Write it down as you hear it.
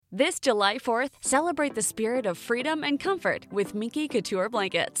This July 4th, celebrate the spirit of freedom and comfort with Minky Couture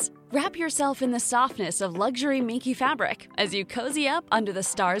blankets. Wrap yourself in the softness of luxury Minky fabric as you cozy up under the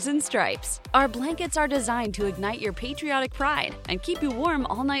stars and stripes. Our blankets are designed to ignite your patriotic pride and keep you warm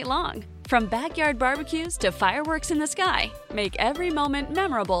all night long. From backyard barbecues to fireworks in the sky, make every moment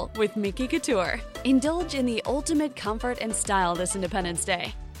memorable with Minky Couture. Indulge in the ultimate comfort and style this Independence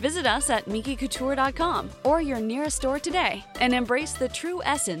Day. Visit us at minkycouture.com or your nearest store today and embrace the true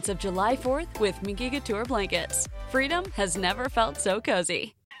essence of July 4th with Minky Couture blankets. Freedom has never felt so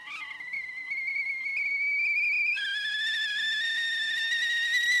cozy.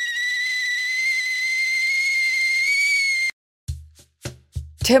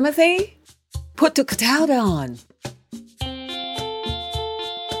 Timothy, put the kettle on.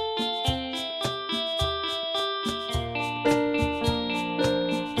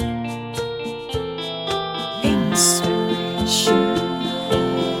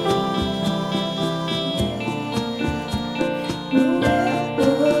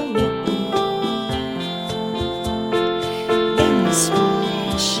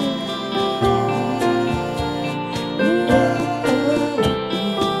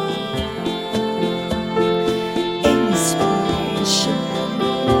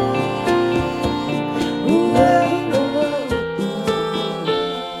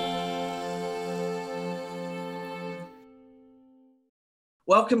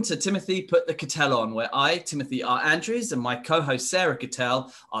 Welcome to Timothy Put the Kettle On, where I, Timothy R. Andrews, and my co-host Sarah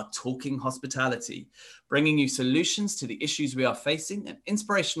Cattell are talking hospitality, bringing you solutions to the issues we are facing and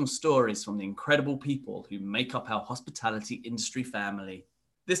inspirational stories from the incredible people who make up our hospitality industry family.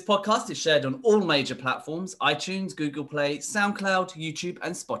 This podcast is shared on all major platforms, iTunes, Google Play, SoundCloud, YouTube,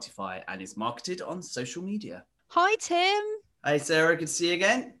 and Spotify, and is marketed on social media. Hi, Tim. Hey, Sarah, good to see you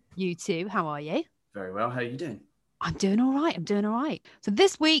again. You too. How are you? Very well. How are you doing? I'm doing all right. So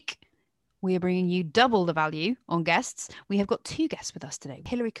this week, we are bringing you double the value on guests. We have got two guests with us today.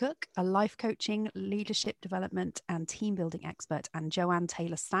 Hilary Cook, a life coaching, leadership development and team building expert, and Joanne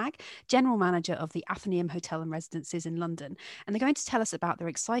Taylor-Stagg, general manager of the Athenaeum Hotel and Residences in London. And they're going to tell us about their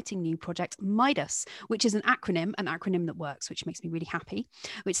exciting new project, Midas, which is an acronym that works, which makes me really happy,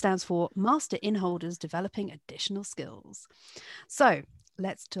 which stands for Master Inholders Developing Additional Skills. So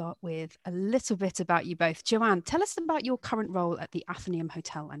let's start with a little bit about you both. Joanne, tell us about your current role at the Athenaeum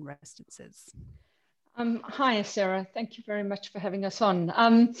Hotel and Residences. Hi, Sarah. Thank you very much for having us on.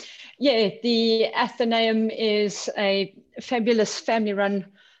 The Athenaeum is a fabulous family-run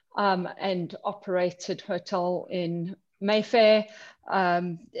and operated hotel in Mayfair.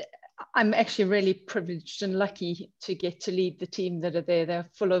 I'm actually really privileged and lucky to get to lead the team that are there. They're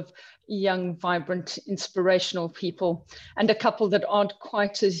full of young, vibrant, inspirational people, and a couple that aren't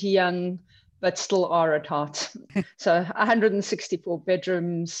quite as young, but still are at heart. So 164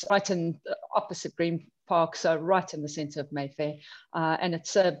 bedrooms, right in opposite Green Park, so right in the centre of Mayfair. And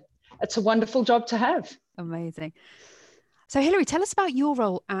it's a wonderful job to have. Amazing. So Hilary, tell us about your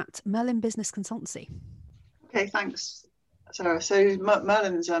role at Merlin Business Consultancy. Okay, thanks, Sarah. So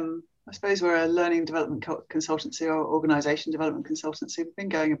Merlin's, I suppose we're a learning development consultancy or organisation development consultancy. We've been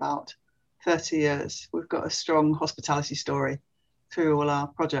going about 30 years. We've got a strong hospitality story through all our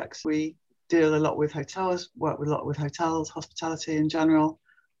projects. We deal a lot with hotels, work with a lot with hotels, hospitality in general,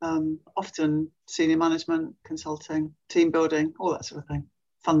 often senior management, consulting, team building, all that sort of thing.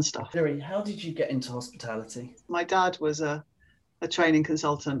 Fun stuff. Hilary, how did you get into hospitality? My dad was a training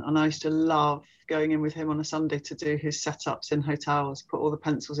consultant, and I used to love going in with him on a Sunday to do his setups in hotels, put all the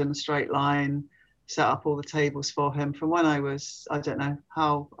pencils in a straight line, set up all the tables for him. From when I was, I don't know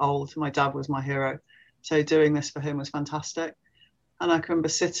how old, my dad was my hero. So doing this for him was fantastic. And I can remember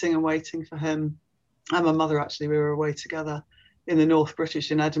sitting and waiting for him, and my mother actually, we were away together in the North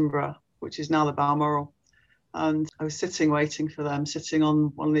British in Edinburgh, which is now the Balmoral. And I was waiting for them, sitting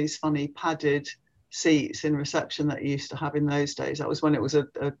on one of these funny padded seats in reception that you used to have in those days. That was when it was a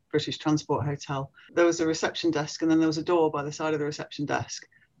British Transport hotel. There was a reception desk, and then there was a door by the side of the reception desk,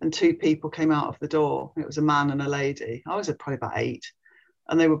 and two people came out of the door. It was a man and a lady. I was probably about 8,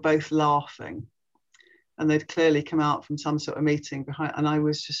 and they were both laughing, and they'd clearly come out from some sort of meeting behind, and I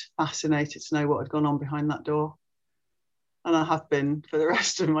was just fascinated to know what had gone on behind that door. And I have been for the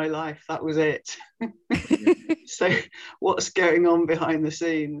rest of my life. That was it. So what's going on behind the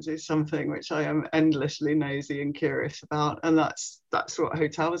scenes is something which I am endlessly nosy and curious about. And that's what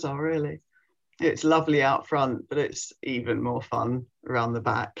hotels are, really. It's lovely out front, but it's even more fun around the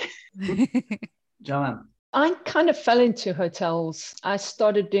back. Joanne? I kind of fell into hotels. I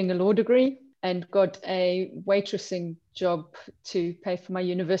started doing a law degree and got a waitressing job to pay for my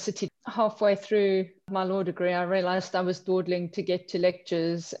university. Halfway through my law degree, I realized I was dawdling to get to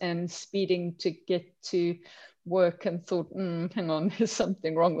lectures and speeding to get to work, and thought, hang on, there's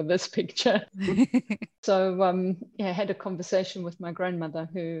something wrong with this picture. So I had a conversation with my grandmother,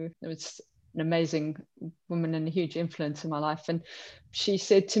 who was an amazing woman and a huge influence in my life. And she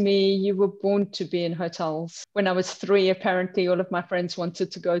said to me, you were born to be in hotels. When I was 3, apparently all of my friends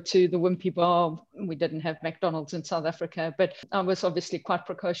wanted to go to the Wimpy Bar. We didn't have McDonald's in South Africa, but I was obviously quite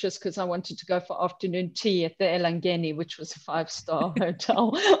precocious because I wanted to go for afternoon tea at the Elangeni, which was a 5-star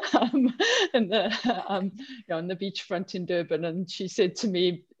hotel on the beachfront in Durban. And she said to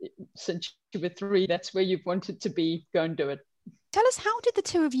me, since you were 3, that's where you've wanted to be, go and do it. Tell us, how did the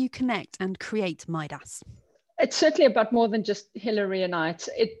two of you connect and create Midas? It's certainly about more than just Hilary and I.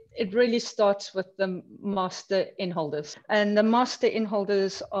 It really starts with the master inholders. And the master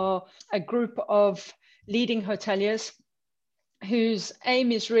inholders are a group of leading hoteliers whose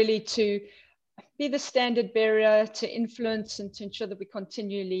aim is really to be the standard bearer, to influence and to ensure that we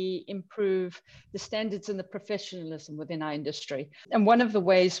continually improve the standards and the professionalism within our industry. And one of the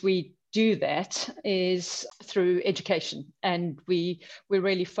ways we do that is through education, and we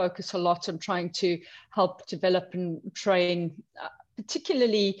really focus a lot on trying to help develop and train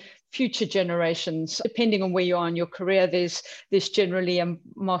particularly future generations. Depending on where you are in your career, there's generally a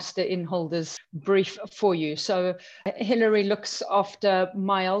master inholders brief for you. So Hilary looks after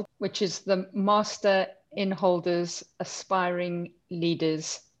MILD, which is the Master Inholders Aspiring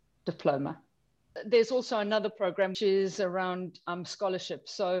Leaders Diploma. There's also another program which is around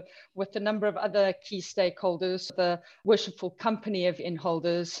scholarships. So with a number of other key stakeholders, the Worshipful Company of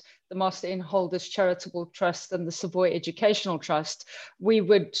Inholders, the Master Inholders Charitable Trust, and the Savoy Educational Trust, we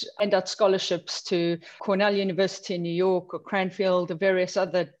would hand out scholarships to Cornell University in New York or Cranfield or various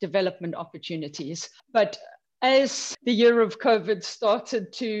other development opportunities. But as the year of COVID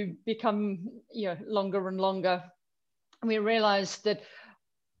started to become longer and longer, we realized that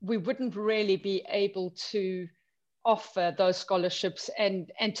we wouldn't really be able to offer those scholarships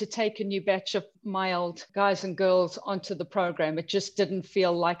and to take a new batch of mild guys and girls onto the program. It just didn't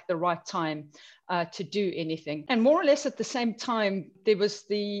feel like the right time to do anything. And more or less at the same time, there was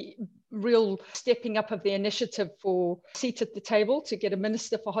the real stepping up of the initiative for seat at the table to get a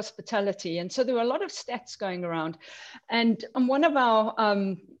minister for hospitality. And so there were a lot of stats going around. And one of our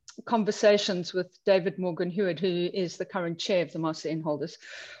conversations with David Morgan Hewitt, who is the current chair of the Master Inholders,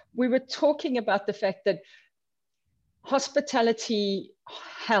 we were talking about the fact that hospitality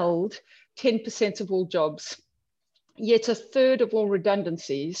held 10% of all jobs, yet a third of all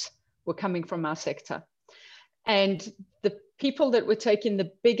redundancies were coming from our sector. And the people that were taking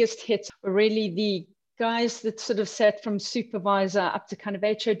the biggest hits were really the guys that sort of sat from supervisor up to kind of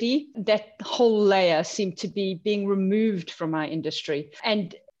HOD. That whole layer seemed to be being removed from our industry.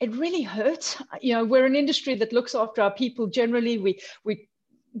 And it really hurts. We're an industry that looks after our people. Generally,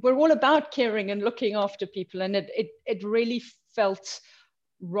 we're all about caring and looking after people, and it really felt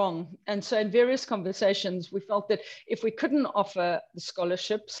wrong. And so in various conversations, we felt that if we couldn't offer the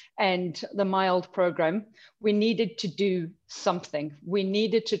scholarships and the MILD program, we needed to do something. We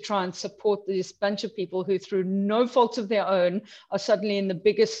needed to try and support this bunch of people who, through no fault of their own, are suddenly in the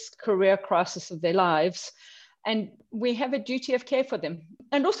biggest career crisis of their lives. And we have a duty of care for them.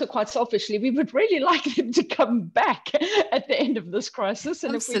 And also, quite selfishly, we would really like them to come back at the end of this crisis.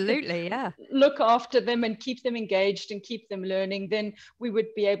 And absolutely, if we could look after them and keep them engaged and keep them learning, then we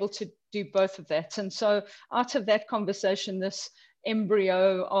would be able to do both of that. And so out of that conversation, this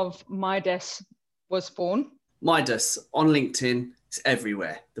embryo of Midas was born. Midas on LinkedIn is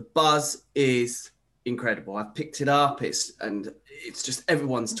everywhere. The buzz is incredible. I've picked it up. It's just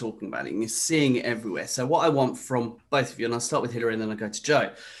everyone's talking about it and you're seeing it everywhere. So what I want from both of you, and I'll start with Hilary and then I'll go to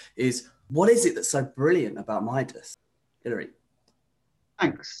Joe, is what is it that's so brilliant about Midas? Hilary.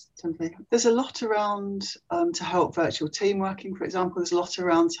 Thanks, Timothy. There's a lot around to help virtual team working, for example. There's a lot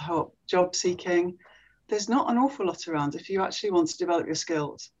around to help job seeking. There's not an awful lot around if you actually want to develop your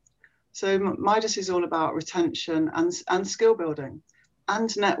skills. So Midas is all about retention and skill building and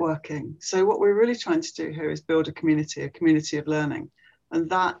networking. So what we're really trying to do here is build a community of learning. And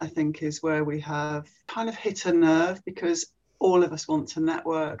that, I think, is where we have kind of hit a nerve, because all of us want to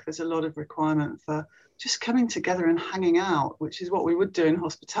network. There's a lot of requirement for just coming together and hanging out, which is what we would do in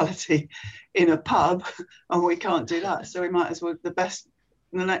hospitality in a pub, and we can't do that. So we might as well, the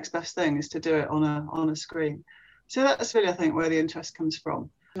next best thing is to do it on a screen. So that's really, I think, where the interest comes from.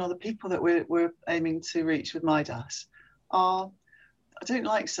 The people that we're aiming to reach with Midas are, I don't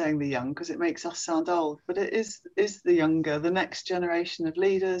like saying the young because it makes us sound old, but it is the younger, the next generation of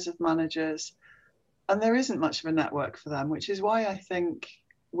leaders, of managers. And there isn't much of a network for them, which is why I think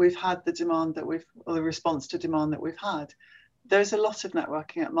we've had the response to demand that we've had. There's a lot of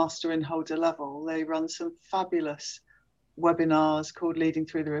networking at master in holder level. They run some fabulous webinars called Leading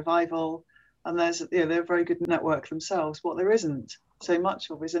Through the Revival, and they're a very good network themselves. What there isn't so much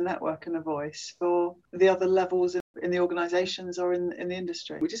of is a network and a voice for the other levels in the organisations or in the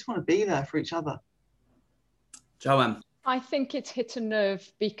industry. We just want to be there for each other. Joanne? I think it's hit a nerve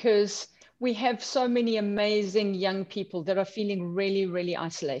because we have so many amazing young people that are feeling really, really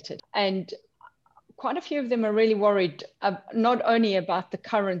isolated. And quite a few of them are really worried, not only about the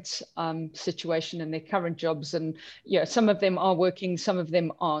current situation and their current jobs. And some of them are working, some of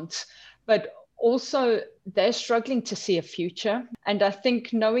them aren't. But also they're struggling to see a future. And I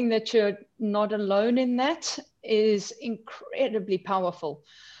think knowing that you're not alone in that is incredibly powerful.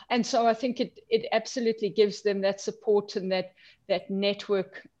 And so I think it absolutely gives them that support and that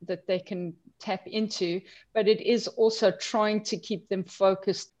network that they can tap into, but it is also trying to keep them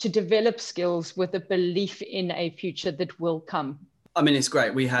focused to develop skills with a belief in a future that will come. I mean, it's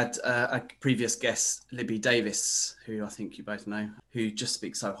great. We had a previous guest, Libby Davis, who I think you both know, who just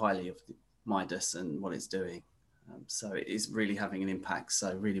speaks so highly of Midas and what it's doing. So it is really having an impact.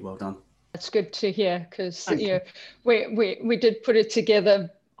 So really well done. That's good to hear, because we did put it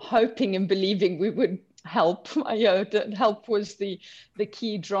together hoping and believing we would help. That help was the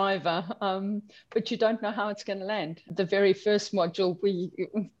key driver, but you don't know how it's going to land. The very first module,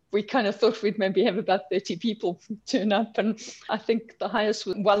 we kind of thought we'd maybe have about 30 people turn up, and I think the highest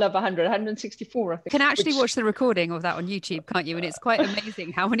was well over 164, I think. You can actually watch the recording of that on YouTube, can't you? And it's quite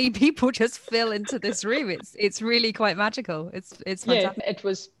amazing how many people just fill into this room. It's really quite magical. It's fantastic. Yeah, it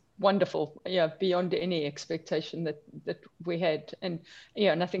was wonderful, beyond any expectation that we had. And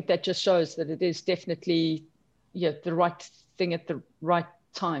and I think that just shows that it is definitely the right thing at the right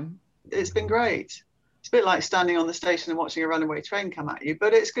time. It's been great. It's a bit like standing on the station and watching a runaway train come at you,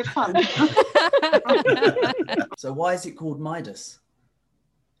 but it's good fun. So why is it called Midas?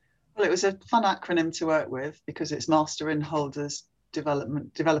 Well, it was a fun acronym to work with because it's Master in Holders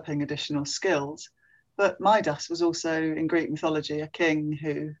developing additional skills. But Midas was also, in Greek mythology, a king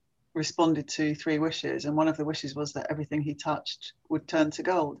who responded to 3 wishes, and one of the wishes was that everything he touched would turn to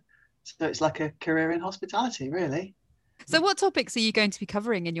gold. So it's like a career in hospitality, really. So what topics are you going to be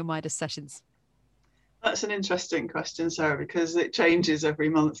covering in your Midas sessions? That's an interesting question, Sarah, because it changes every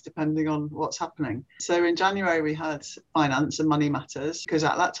month depending on what's happening. So in January we had finance and money matters, because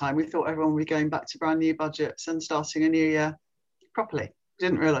at that time we thought everyone would be going back to brand new budgets and starting a new year properly. We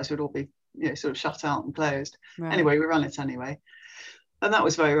didn't realise we'd all be sort of shut out and closed. Right. Anyway, we ran it anyway. And that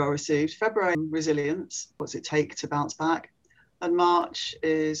was very well received. February, resilience, what's it take to bounce back? And March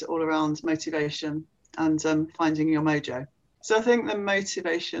is all around motivation and finding your mojo. So I think the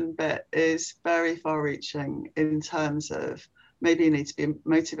motivation bit is very far reaching in terms of maybe you need to be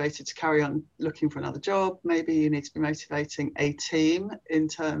motivated to carry on looking for another job. Maybe you need to be motivating a team in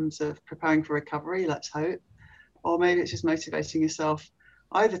terms of preparing for recovery, let's hope. Or maybe it's just motivating yourself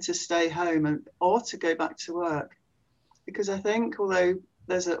either to stay home or to go back to work. Because I think, although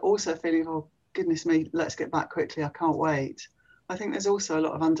there's also a feeling of, oh, goodness me, let's get back quickly, I can't wait. I think there's also a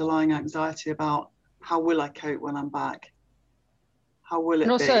lot of underlying anxiety about how will I cope when I'm back? How will it be?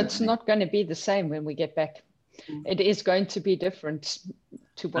 And also, it's not going to be the same when we get back. It is going to be different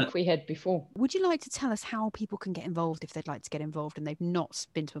to what we had before. Would you like to tell us how people can get involved if they'd like to get involved and they've not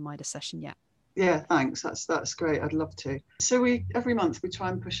been to a Midas session yet? Yeah, thanks. That's great. I'd love to. So every month we try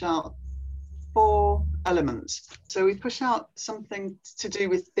and push out 4 elements. So we push out something to do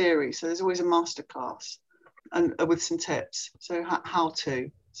with theory. So there's always a masterclass and with some tips. So how to.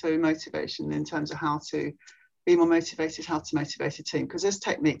 So motivation in terms of how to be more motivated, how to motivate a team, because there's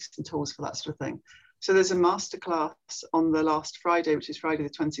techniques and tools for that sort of thing. So there's a masterclass on the last Friday, which is Friday the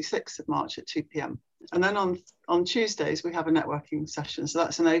 26th of March at 2 p.m. And then on Tuesdays, we have a networking session. So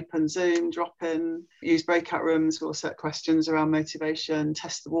that's an open Zoom, drop-in, use breakout rooms. We'll set questions around motivation,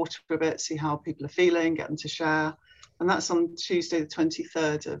 test the water a bit, see how people are feeling, get them to share. And that's on Tuesday, the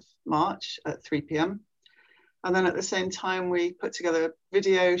 23rd of March at 3 p.m. And then at the same time, we put together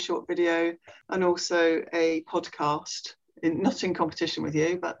a short video, and also a podcast, not in competition with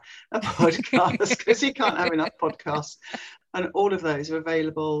you, but a podcast, because you can't have enough podcasts. And all of those are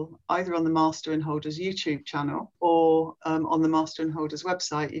available either on the Master in Holders YouTube channel or on the Master in Holders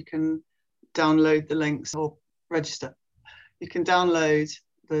website. You can download the links or register. You can download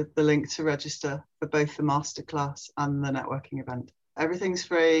the link to register for both the masterclass and the networking event. Everything's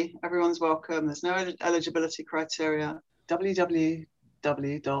free. Everyone's welcome. There's no eligibility criteria.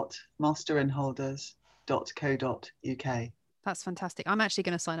 www.masterinholders.co.uk. That's fantastic. I'm actually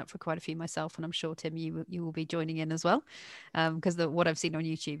going to sign up for quite a few myself, and I'm sure, Tim, you will be joining in as well, because what I've seen on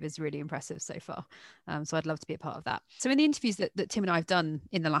YouTube is really impressive so far. So I'd love to be a part of that. So in the interviews that Tim and I have done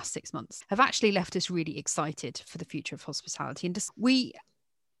in the last 6 months have actually left us really excited for the future of hospitality. And just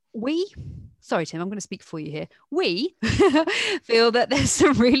sorry, Tim, I'm going to speak for you here. We feel that there's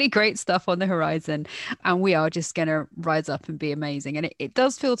some really great stuff on the horizon, and we are just going to rise up and be amazing. And it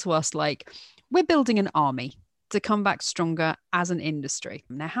does feel to us like we're building an army to come back stronger as an industry.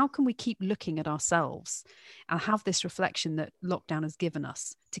 Now, how can we keep looking at ourselves and have this reflection that lockdown has given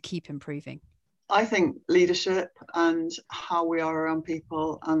us to keep improving? I think leadership and how we are around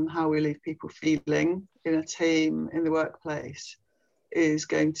people and how we leave people feeling in a team, in the workplace, is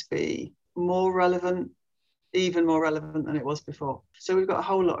going to be more relevant, even more relevant than it was before. So we've got a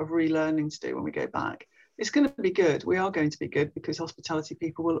whole lot of relearning to do when we go back. It's going to be good. We are going to be good because hospitality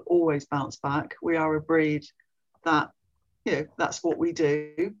people will always bounce back. We are a breed that, that's what we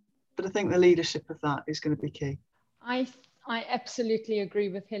do. But I think the leadership of that is going to be key. I absolutely agree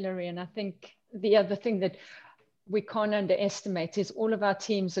with Hilary. And I think the other thing that we can't underestimate is all of our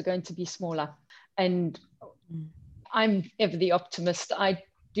teams are going to be smaller. And I'm ever the optimist. I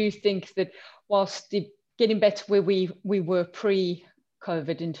do think that whilst getting back to where we were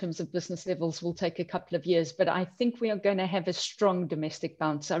pre-COVID in terms of business levels will take a couple of years, but I think we are going to have a strong domestic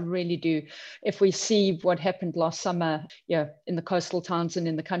bounce. I really do. If we see what happened last summer, in the coastal towns and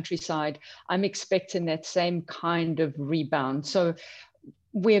in the countryside, I'm expecting that same kind of rebound. So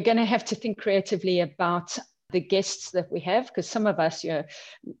we're going to have to think creatively about the guests that we have, because some of us, in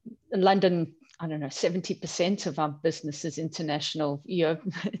London, I don't know, 70% of our business is international.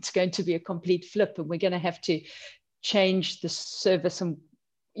 It's going to be a complete flip, and we're going to have to change the service and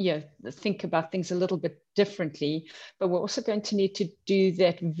think about things a little bit differently. But we're also going to need to do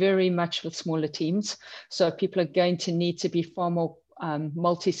that very much with smaller teams. So people are going to need to be far more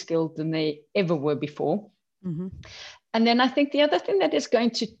multi-skilled than they ever were before. Mm-hmm. And then I think the other thing that is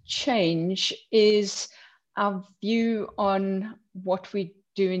going to change is our view on what we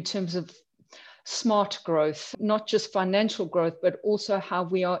do in terms of smart growth, not just financial growth, but also how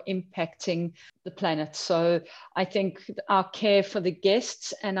we are impacting the planet. So I think our care for the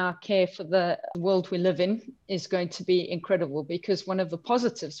guests and our care for the world we live in is going to be incredible, because one of the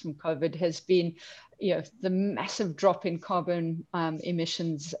positives from COVID has been the massive drop in carbon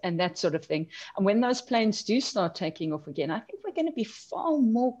emissions and that sort of thing. And when those planes do start taking off again, I think we're going to be far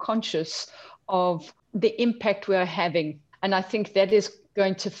more conscious of the impact we're having. And I think that is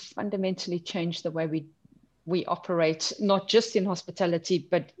going to fundamentally change the way we operate, not just in hospitality,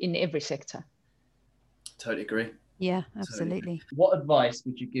 but in every sector. Totally agree. Yeah, absolutely. Totally. What advice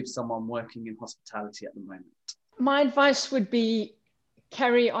would you give someone working in hospitality at the moment? My advice would be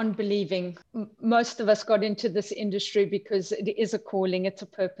carry on believing. Most of us got into this industry because it is a calling, it's a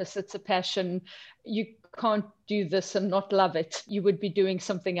purpose, it's a passion. You can't do this and not love it. You would be doing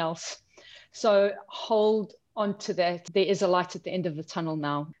something else. So hold onto that. There is a light at the end of the tunnel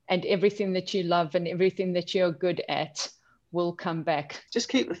now, and everything that you love and everything that you're good at will come back. Just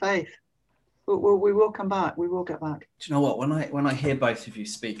keep the faith. We will come back. We will get back. Do you know what? When I hear both of you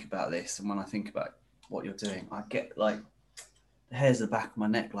speak about this, and when I think about what you're doing, I get like the hairs at the back of my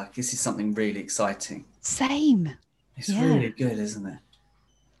neck. Like, this is something really exciting. Same. It's really good, isn't it?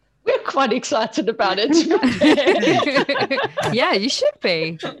 We're quite excited about it. Yeah, you should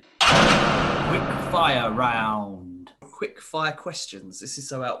be. Quick fire round. Quick fire questions. This is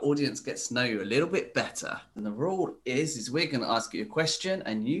so our audience gets to know you a little bit better. And the rule is we're going to ask you a question,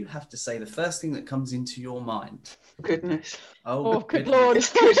 and you have to say the first thing that comes into your mind. Goodness. Oh, good Lord.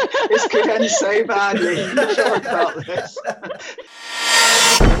 It's good. It's good and so badly. I'm not sure about this.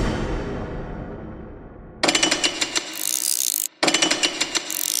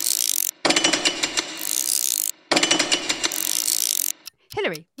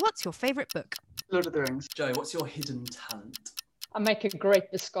 Hilary, what's your favourite book? Lord of the Rings. Joe, what's your hidden talent? I make a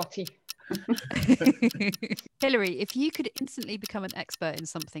great biscotti. Hilary, if you could instantly become an expert in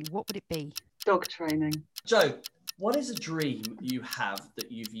something, what would it be? Dog training. Joe, what is a dream you have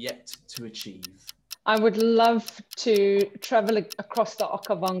that you've yet to achieve? I would love to travel across the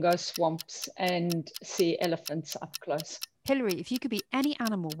Okavango swamps and see elephants up close. Hilary, if you could be any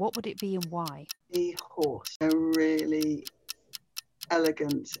animal, what would it be and why? The horse. They're really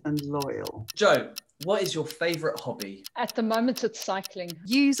elegant and loyal. Joe, what is your favourite hobby? At the moment, it's cycling.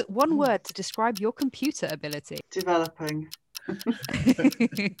 Use one word to describe your computer ability. Developing.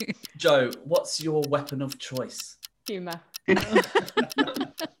 Joe, what's your weapon of choice? Humour.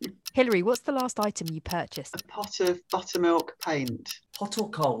 Hilary, what's the last item you purchased? A pot of buttermilk paint. Hot or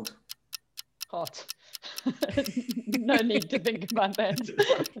cold? Hot. No need to think about that.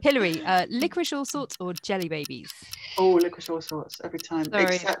 Hillary, licorice all sorts or jelly babies? Oh, licorice all sorts every time,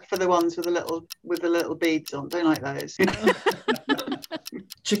 Sorry. except for the ones with the little beads on. Don't like those.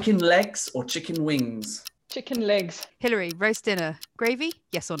 Chicken legs or chicken wings? Chicken legs. Hillary, roast dinner, gravy?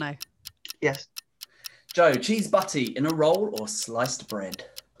 Yes or no? Yes. Joe, cheese butty in a roll or sliced bread?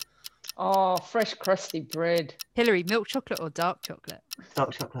 Oh, fresh crusty bread. Hillary, milk chocolate or dark chocolate?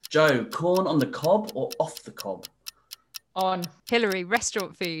 Dark chocolate. Joe, corn on the cob or off the cob? On. Hillary,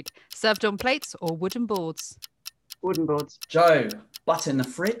 restaurant food, served on plates or wooden boards? Wooden boards. Joe, butter in the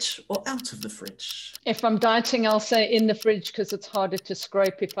fridge or out of the fridge? If I'm dieting, I'll say in the fridge because it's harder to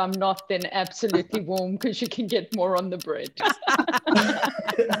scrape. If I'm not, then absolutely warm because you can get more on the bread.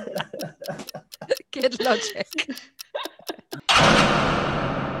 Good logic.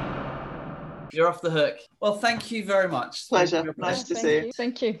 You're off the hook. Well, thank you very much. Pleasure. Nice to see you.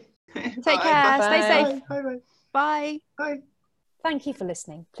 Thank you. Take Bye. care. Bye. Stay safe. Bye. Bye. Bye. Bye. Thank you for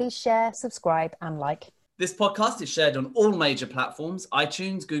listening. Please share, subscribe, and like. This podcast is shared on all major platforms,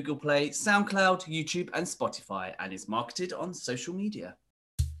 iTunes, Google Play, SoundCloud, YouTube, and Spotify, and is marketed on social media.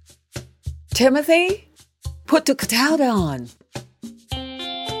 Timothy, put the cloud on.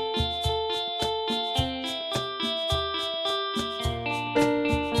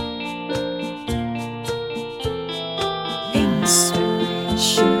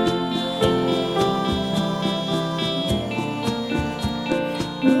 Inspiration.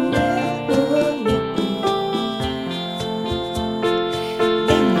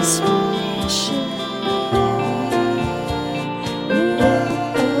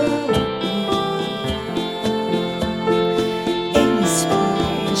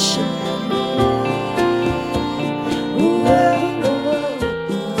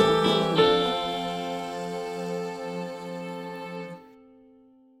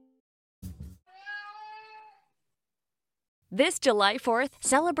 This July 4th,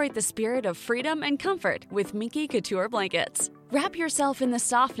 celebrate the spirit of freedom and comfort with Minky Couture blankets. Wrap yourself in the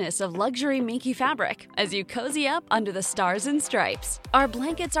softness of luxury Minky fabric as you cozy up under the stars and stripes. Our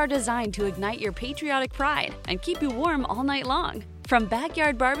blankets are designed to ignite your patriotic pride and keep you warm all night long. From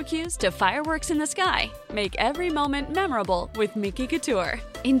backyard barbecues to fireworks in the sky, make every moment memorable with Minky Couture.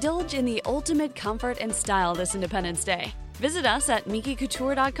 Indulge in the ultimate comfort and style this Independence Day. Visit us at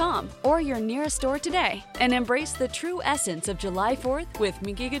minkycouture.com or your nearest store today and embrace the true essence of July 4th with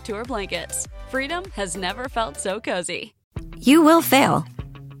Minky Couture blankets. Freedom has never felt so cozy. You will fail.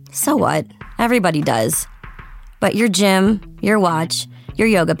 So what? Everybody does. But your gym, your watch, your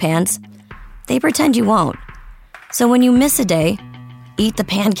yoga pants, they pretend you won't. So when you miss a day, eat the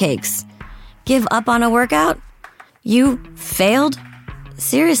pancakes. Give up on a workout? You failed?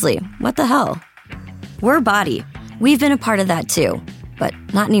 Seriously, what the hell? We're Body. We've been a part of that too, but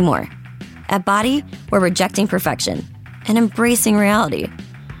not anymore. At Body, we're rejecting perfection and embracing reality.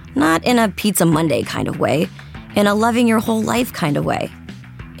 Not in a Pizza Monday kind of way, in a loving your whole life kind of way.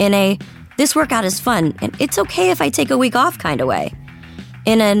 In a, this workout is fun and it's okay if I take a week off kind of way.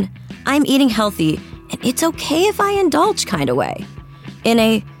 In an, I'm eating healthy and it's okay if I indulge kind of way. In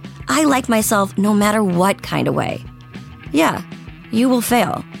a, I like myself no matter what kind of way. Yeah, you will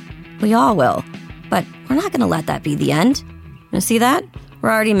fail. We all will. But we're not going to let that be the end. You see that?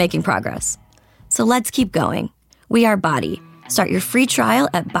 We're already making progress. So let's keep going. We are Body. Start your free trial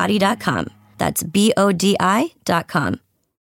at body.com. That's BODI.com.